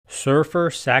Surfer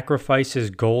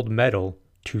sacrifices gold medal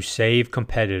to save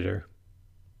competitor.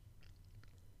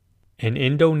 An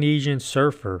Indonesian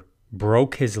surfer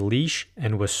broke his leash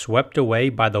and was swept away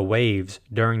by the waves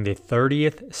during the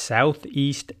 30th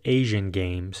Southeast Asian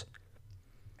Games.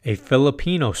 A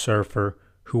Filipino surfer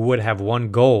who would have won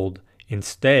gold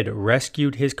instead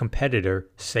rescued his competitor,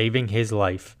 saving his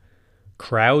life.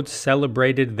 Crowds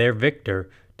celebrated their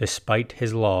victor despite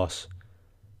his loss.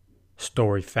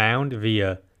 Story found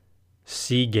via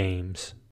SeaGames.